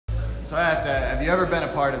So have you ever been a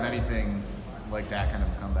part of anything like that kind of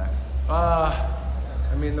a comeback?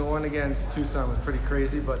 I mean, the one against Tucson was pretty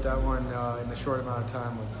crazy, but that one in the short amount of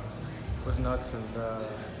time was nuts, and I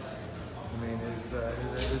mean, it was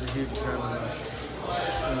a huge adrenaline rush.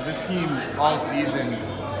 You know, this team all season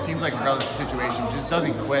seems like regardless of the situation just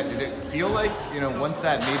doesn't quit. Did it feel like, you know, once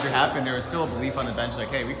that major happened, there was still a belief on the bench like,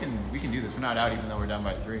 hey, we can do this. We're not out even though we're down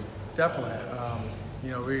by 3. Definitely. You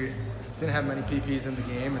know, we didn't have many PPs in the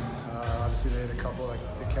game, and obviously they had a couple like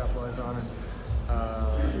they capitalized on. And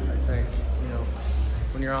I think, you know,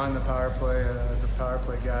 when you're on the power play as a power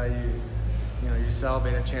play guy, you know, you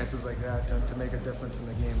salivate at chances like that to make a difference in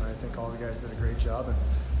the game. And I think all the guys did a great job, and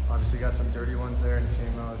obviously got some dirty ones there and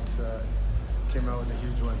came out with a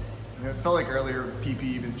huge win. You know, it felt like earlier, PP,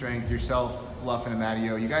 even strength, yourself, Luff, and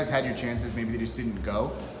Amadio, you guys had your chances, maybe they just didn't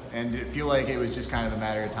go. And did it feel like it was just kind of a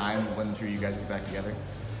matter of time when the two of you guys get back together?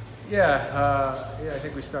 Yeah, I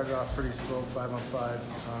think we started off pretty slow, 5-on-5.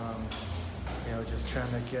 You know, just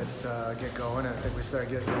trying to get going. I think we started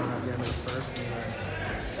getting going at the end of the first, and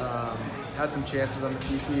then had some chances on the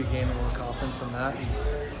PP, gained a little confidence from that,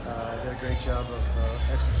 and did a great job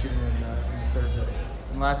of executing in the third day.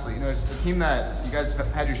 And lastly, you know, it's a team that you guys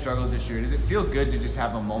have had your struggles this year. Does it feel good to just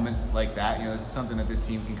have a moment like that? You know, this is something that this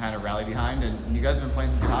team can kind of rally behind, and you guys have been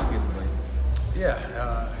playing good hockey as of late.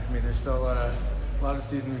 Yeah, I mean, there's still a lot of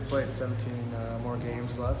season we played, 17 more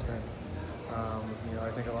games left, and you know,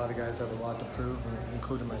 I think a lot of guys have a lot to prove,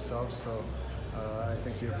 including myself. So I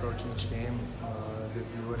think you approach each game as if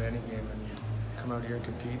you would any game, and come out here and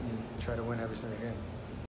compete and try to win every single game.